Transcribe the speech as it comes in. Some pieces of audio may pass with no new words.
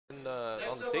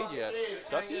on the stage yet.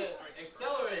 Ducky?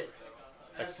 Accelerate.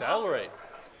 Accelerate.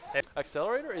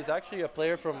 Accelerator is actually a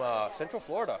player from Central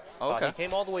Florida. Okay. He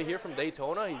came all the way here from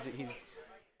Daytona. He's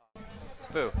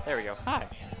Boo. There we go. Hi.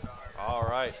 all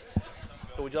right.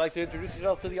 So would you like to introduce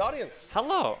yourself to the audience?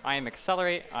 Hello. I am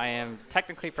Accelerate. I am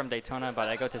technically from Daytona, but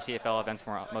I go to CFL events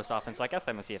most often, so I guess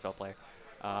I'm a CFL player.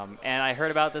 And I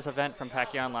heard about this event from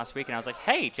Pacquiao last week, and I was like,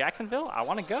 hey, Jacksonville, I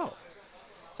want to go.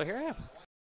 So here I am.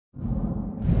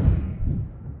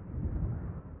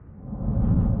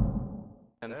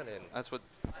 And that's what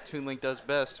Toon Link does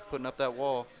best, putting up that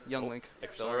wall. Young Link.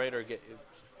 Accelerator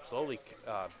slowly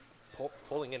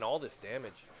pulling in all this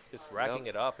damage, just racking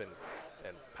it up, and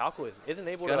Palco isn't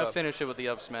able to finish it with the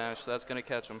up smash. That's gonna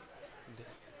catch him.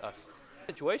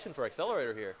 Situation for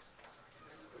Accelerator here.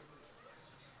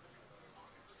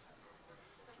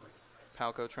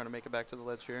 Palco trying to make it back to the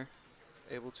ledge here.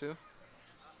 Able to.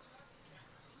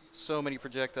 So many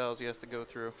projectiles he has to go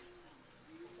through.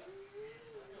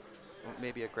 Oh,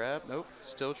 maybe a grab. Nope.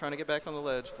 Still trying to get back on the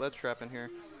ledge. Ledge trap in here.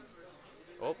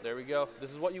 Oh, there we go. This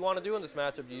is what you want to do in this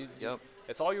matchup.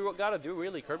 It's all you got to do,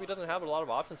 really. Kirby doesn't have a lot of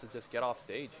options to just get off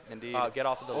stage. Indeed. Get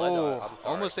off of the ledge. I'm sorry.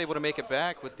 Almost able to make it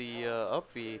back with the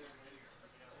up B.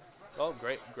 Oh,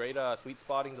 great sweet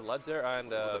spotting the ledge there.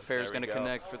 And the fair's going to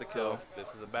connect for the kill. So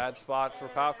this is a bad spot for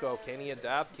Palco. Can he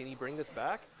adapt? Can he bring this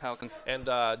back? Palco. And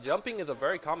jumping is a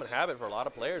very common habit for a lot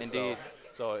of players. Indeed.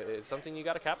 So it's something you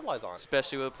got to capitalize on.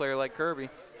 Especially with a player like Kirby.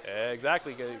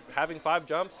 Exactly. Having 5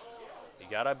 jumps, you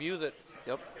got to abuse it.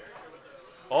 Yep.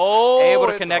 Oh, able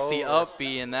to connect the up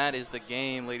B, and that is the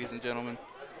game, ladies and gentlemen.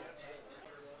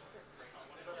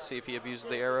 See if he abuses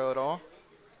the arrow at all.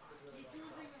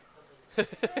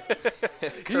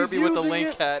 Kirby with the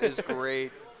link cat is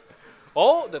great.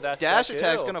 Oh, the dash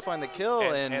attack's going to find the kill,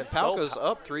 and Palco's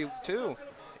up 3-2.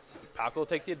 Palco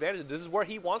takes the advantage. This is where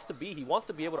he wants to be. He wants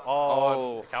to be able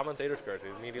to. Commentator's curse. He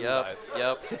immediately dies.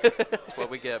 Yep. That's what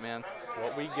we get, man.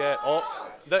 What we get.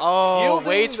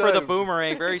 Waits for the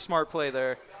boomerang. Very smart play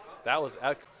there. That was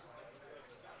excellent.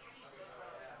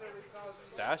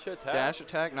 Dash attack. Dash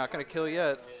attack, not going to kill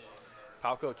yet.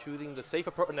 Palco choosing the safe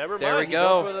approach. Never mind. There we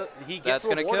go. He gets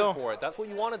rewarded for it. That's what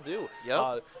you want to do.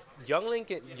 Yep. Young Link,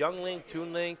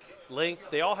 Toon Link, Link,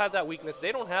 they all have that weakness.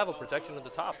 They don't have a protection at the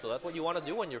top, so that's what you want to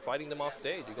do when you're fighting them off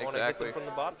stage. You want to hit them from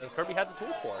the bottom, and Kirby has the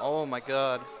tools for it. Oh my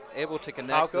God. Able to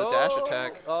connect the dash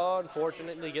attack.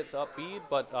 Unfortunately gets up B,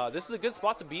 but this is a good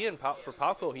spot to be in for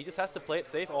Palco. He just has to play it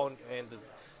safe and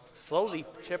slowly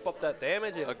chip up that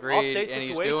damage. And agreed, and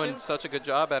he's doing such a good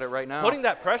job at it right now. Putting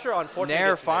that pressure on.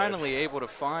 Nair finally able to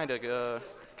find a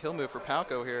kill move for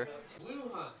Palco here.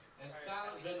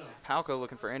 Palco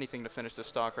looking for anything to finish the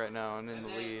stock right now and in the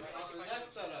lead.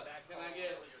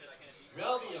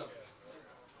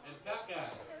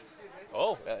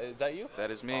 Oh, is that you?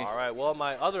 That is me. All right. Well,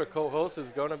 my other co-host is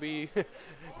going to be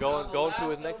going to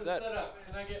his next set.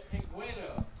 Can I get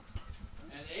Pinguino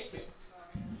and Akins?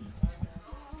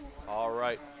 All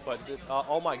right. But,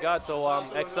 oh, my God. So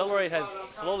Accelerate has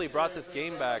slowly brought this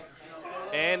game back.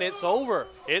 And it's over.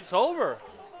 It's over.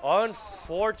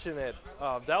 Unfortunate.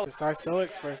 That was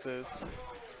Cycilics versus.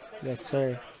 Yes,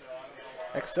 sir.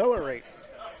 Accelerate.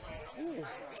 Ooh.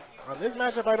 On this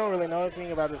matchup, I don't really know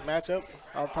anything about this matchup.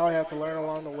 I'll probably have to learn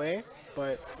along the way.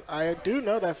 But I do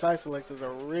know that Cycilics is a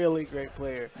really great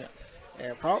player. Yeah.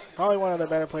 And probably one of the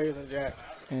better players in Jax.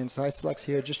 And Cycilics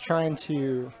here just trying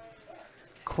to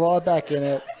claw back in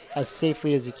it as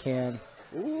safely as he can.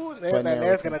 Ooh,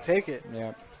 Nair's going to take it.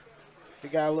 Yeah. We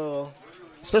got a little...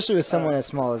 Especially with someone as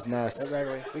small as Ness.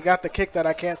 Exactly. We got the kick that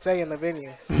I can't say in the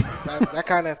venue. that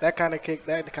kind of kick,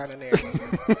 that kind of Nair.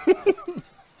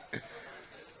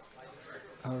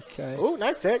 Okay. Ooh,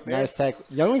 nice tech there. Nice tech.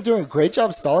 Youngling doing a great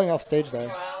job stalling off stage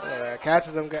there.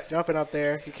 Catches him jumping up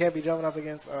there. He can't be jumping up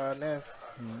against Ness.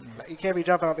 He can't be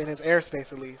jumping up in his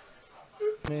airspace at least.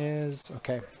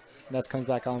 Okay. Ness comes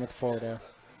back on with forward air.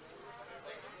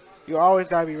 You always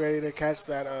got to be ready to catch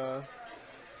that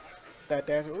that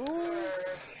dash. Ooh.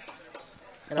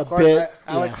 And of course,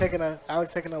 Alex taking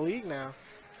a lead now.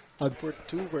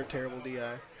 We're terrible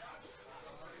DI.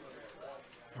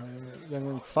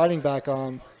 Youngling fighting back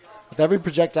on with every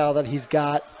projectile that he's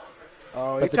got.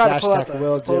 Oh, he tried to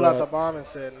pull out the bomb and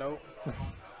said nope.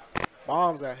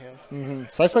 Bombs at him.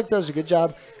 Cycilic does a good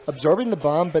job absorbing the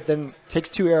bomb, but then takes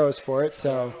 2 arrows for it.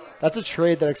 So that's a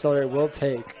trade that Accelerate will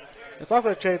take. It's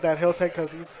also a trade that he'll take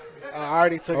because he's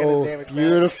already took in his damage.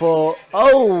 Beautiful.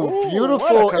 Oh,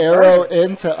 beautiful arrow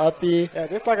into uppy. Yeah,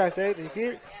 just like I said, if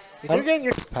you're getting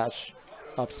your patch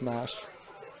up smash.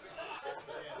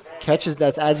 Catches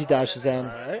Ness as he dashes in.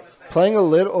 All right. Playing a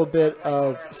little bit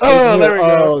of there we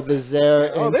go. the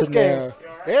Zair into Nair.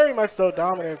 very much so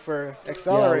dominant for Yeah,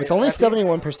 Accelerate. with only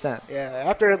 71%. Yeah,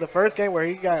 after the first game where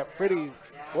he got pretty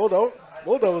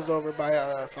bulldozed over by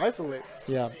Sisolix.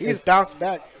 Yeah. He's bounced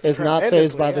back. Is not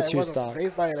phased by the he two wasn't stock.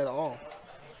 Phased by it at all.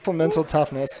 Full mental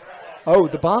toughness. Oh,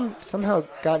 the bomb somehow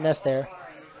got Nest there.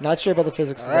 Not sure about the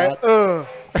physics All right. of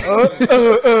that.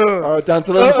 Oh, down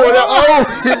to the before that.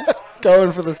 Oh!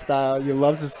 Going for the style. You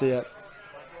love to see it.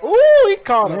 Ooh, he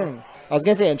caught him. I was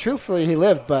going to say, and truthfully, he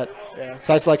lived, but Yeah.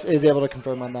 Sislex is able to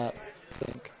confirm on that, I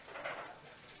think.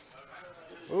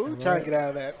 Ooh, trying to get out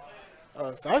of that.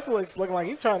 Sisolix looking like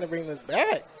he's trying to bring this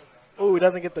back. Ooh, he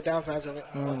doesn't get the down smash of it,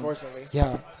 unfortunately.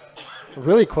 Yeah.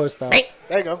 Really close, though.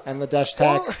 There you go. And the dash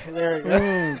attack. Ooh, there you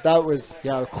go. That was,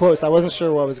 close. I wasn't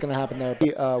sure what was going to happen there.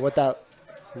 What that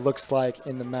looks like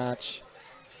in the match.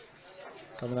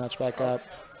 Got the match back up.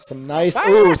 Some nice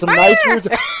moves.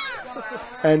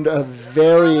 And a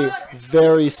very,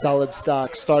 very solid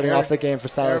stock starting off the game for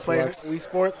Sisolix. Wii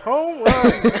Sports home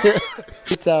run.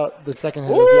 Beats out the second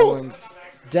hit of Ooh. Youngling's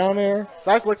down air.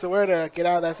 Sisolix aware to get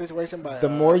out of that situation by The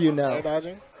more you know. air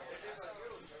dodging.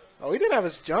 Oh, he didn't have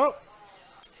his jump.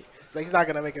 So he's not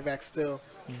going to make it back still.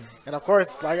 And, of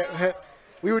course, like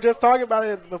we were just talking about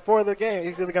it before the game.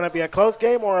 It's either going to be a close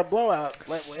game or a blowout.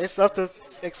 It's up to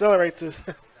Accelerate to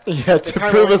Yeah, to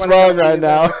prove us wrong right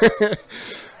now.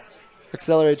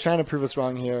 Accelerate trying to prove us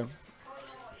wrong here.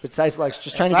 But Sisolix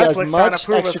just trying to get as much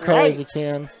extra credit as he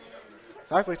can.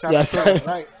 Sisolix trying to prove us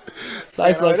right.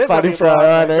 Sisolix fighting for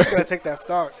our honor. He's going to take that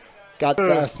stock. Got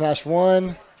the smash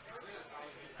one.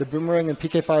 The boomerang and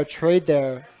PK Fire trade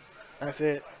there. That's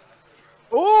it.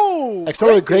 Ooh!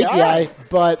 Accelerate great DI,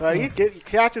 but he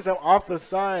catches him off the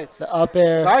side. the up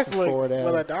air, Sisolix forward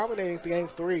with a air. dominating game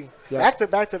 3. Yeah.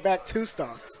 Back to back 2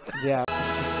 stocks. Yeah.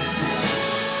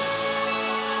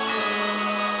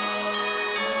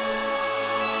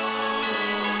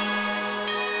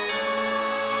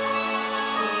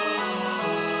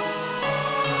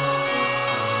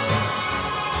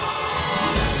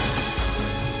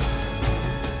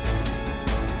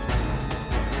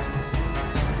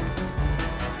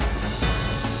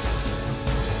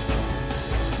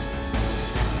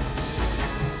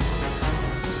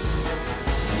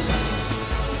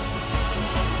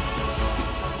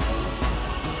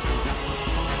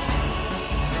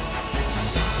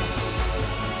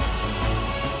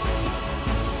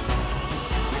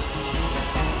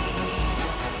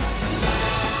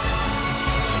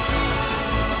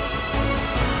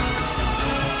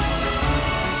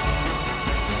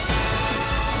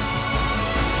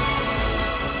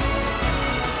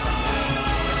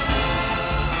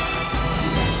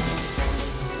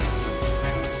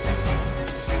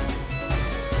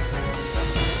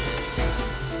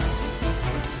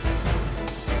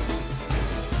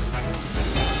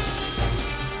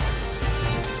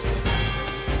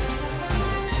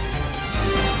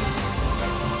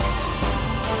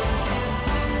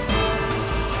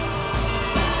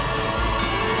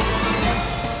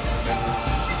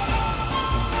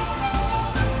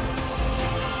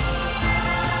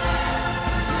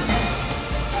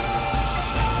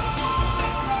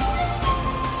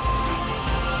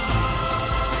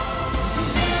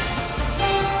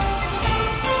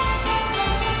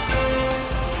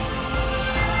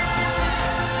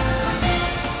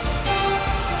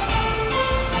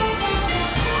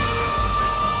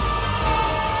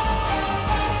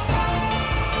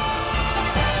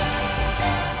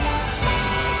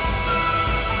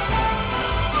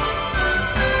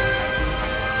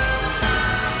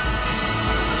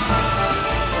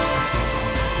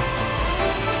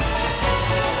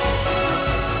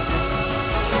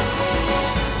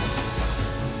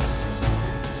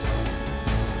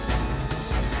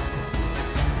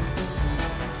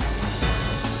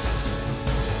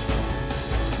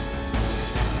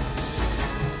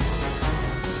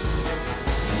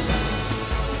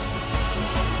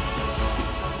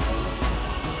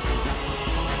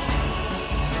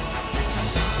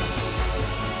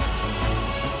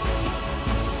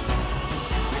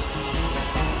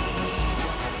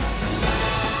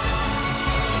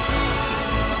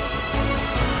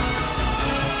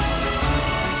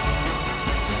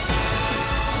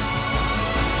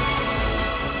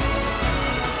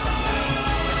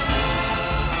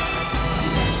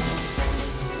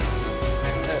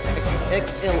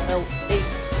 XLL8.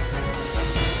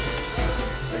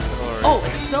 Oh,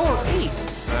 Accelerate.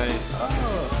 Nice.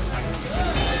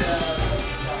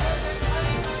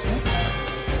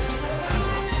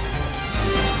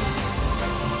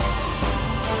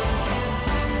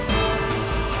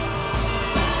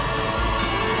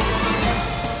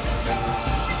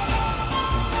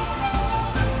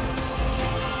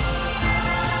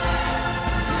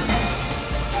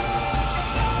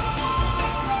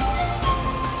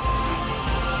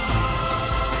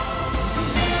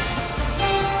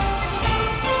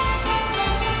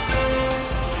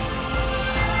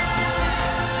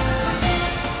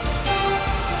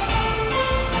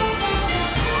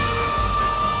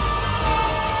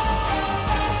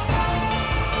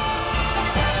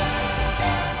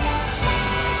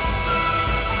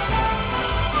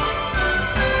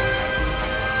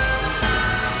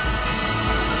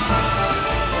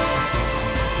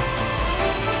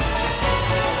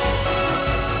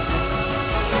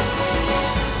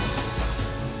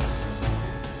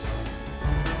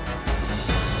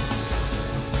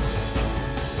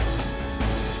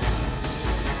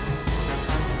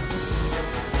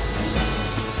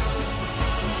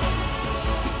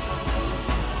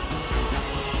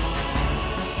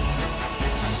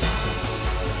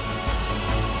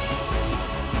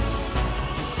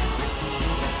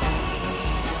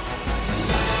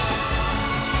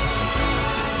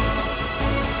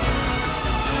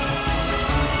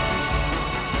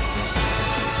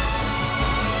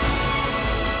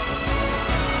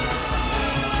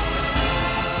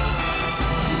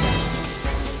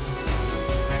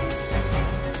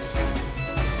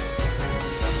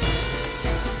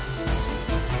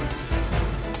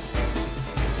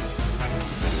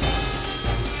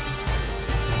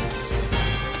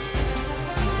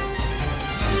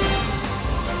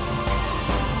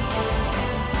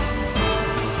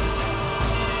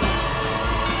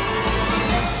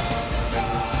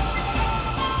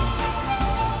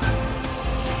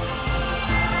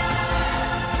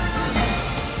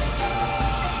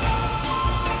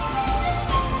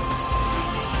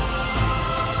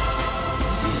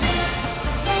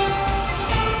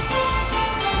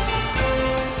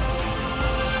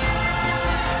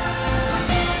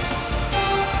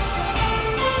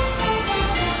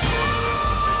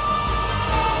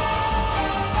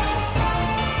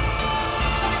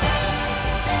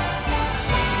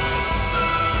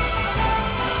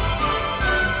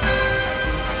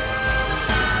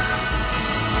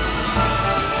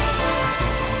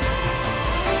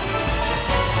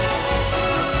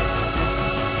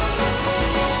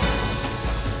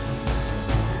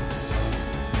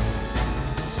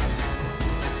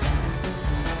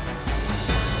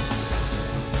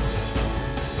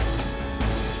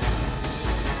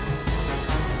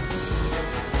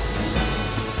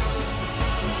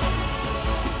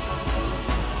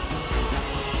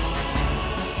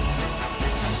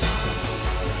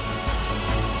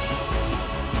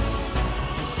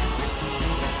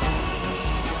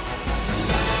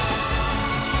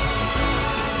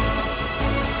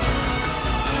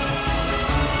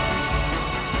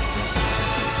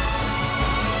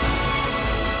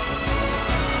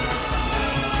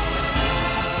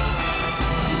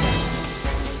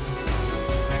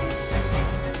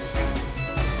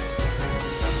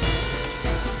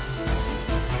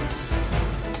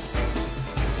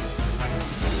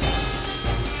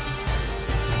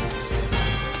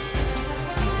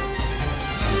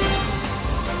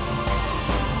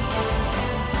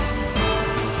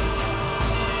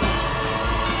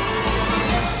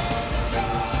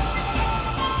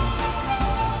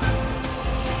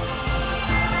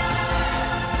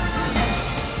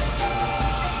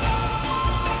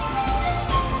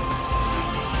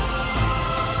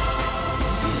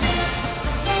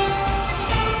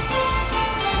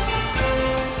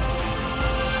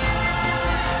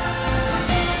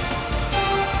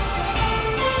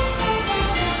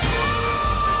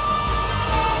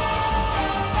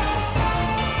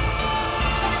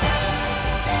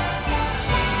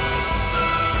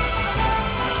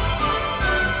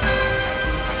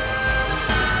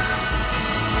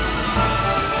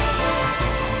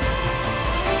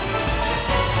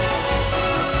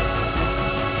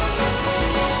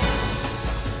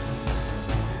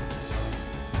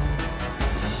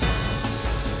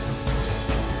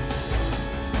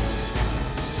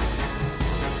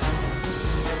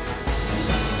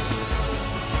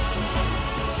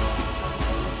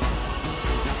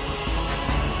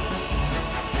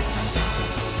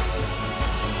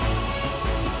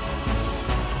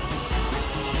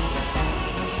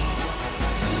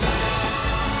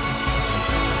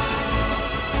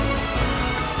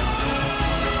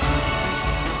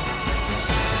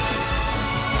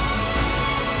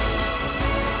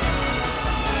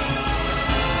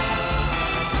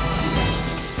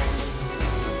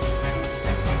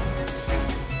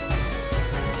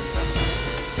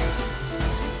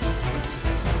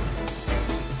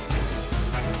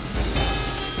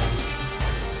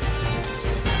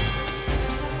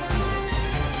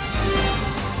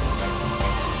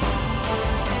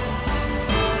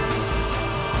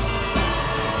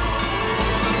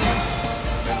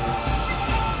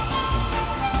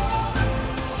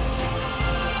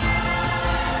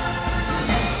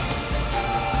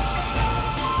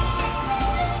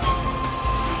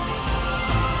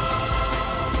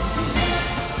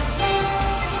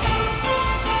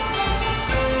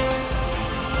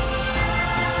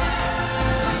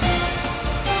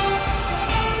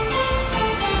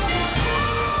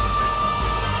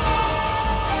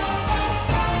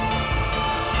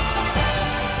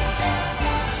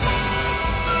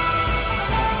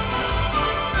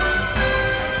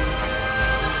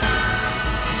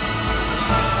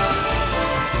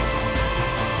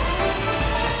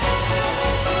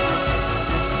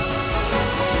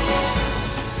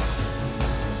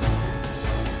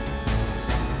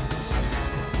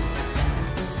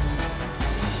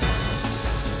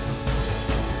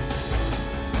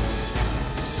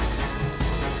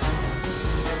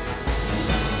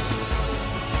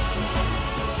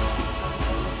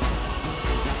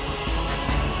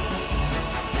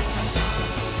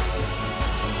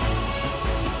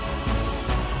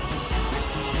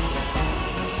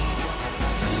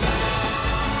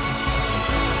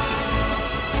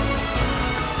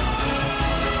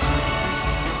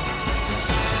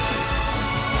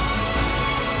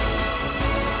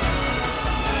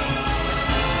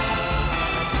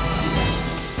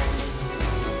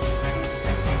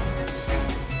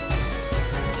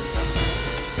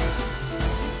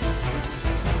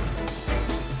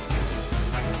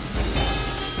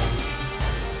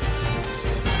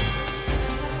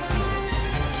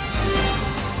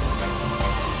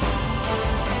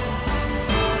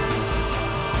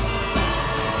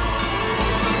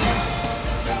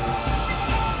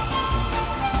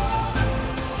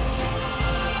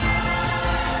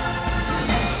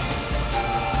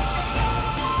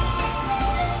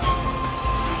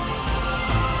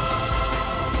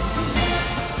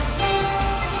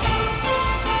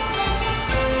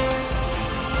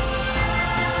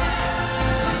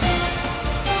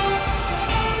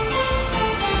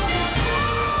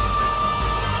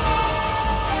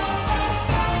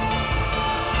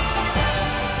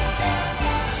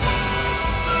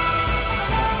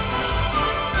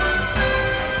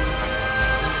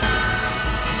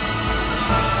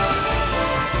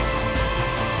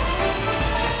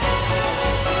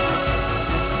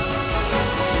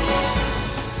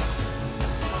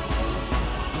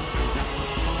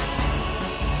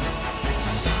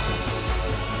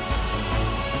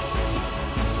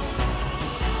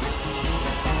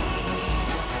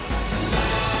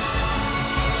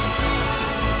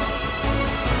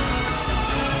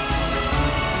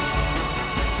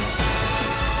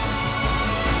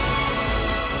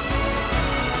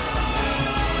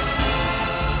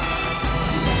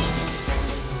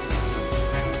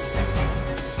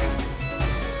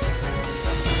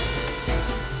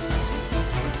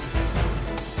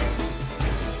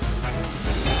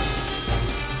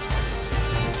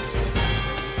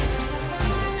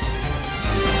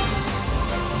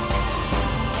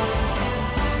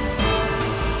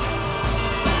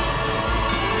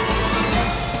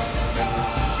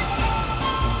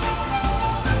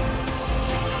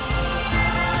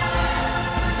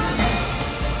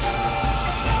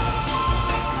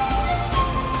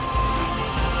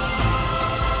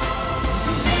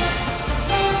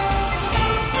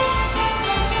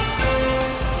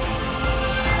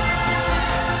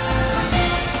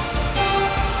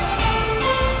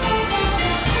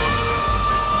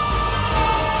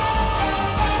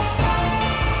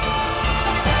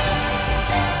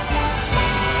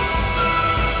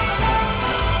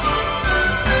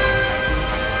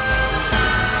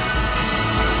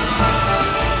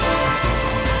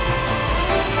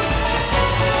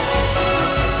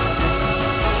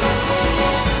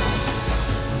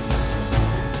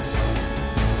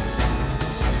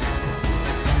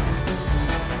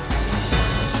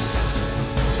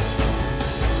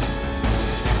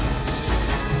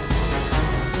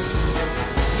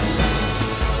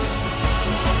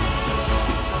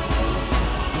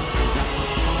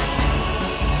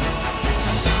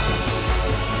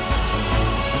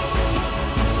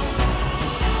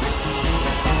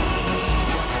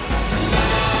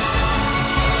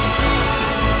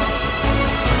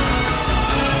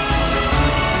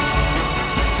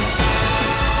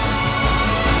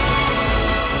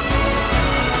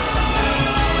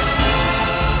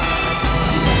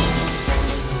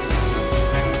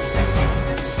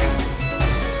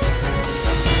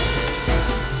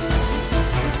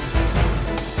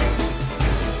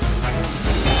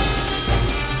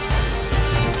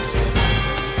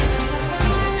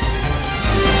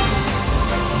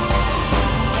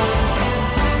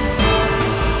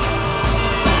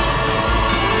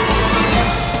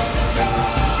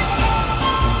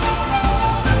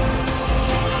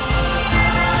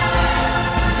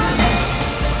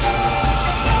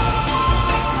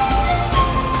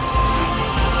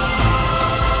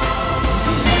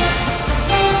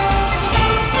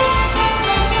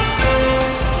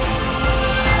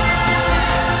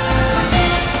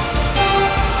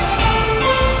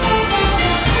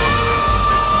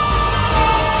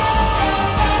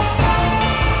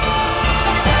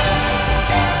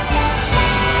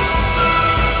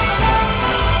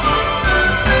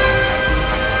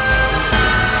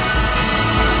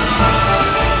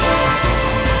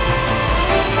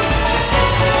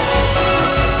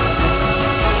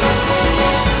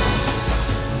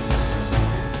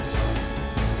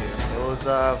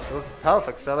 It was tough.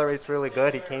 Accelerate's really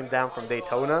good. He came down from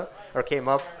Daytona, or came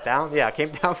up, down? Yeah, came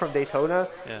down from Daytona.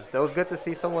 Yeah. So it was good to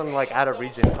see someone like out of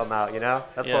region come out, you know?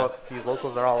 That's Yeah. what these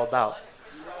locals are all about.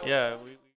 Yeah. We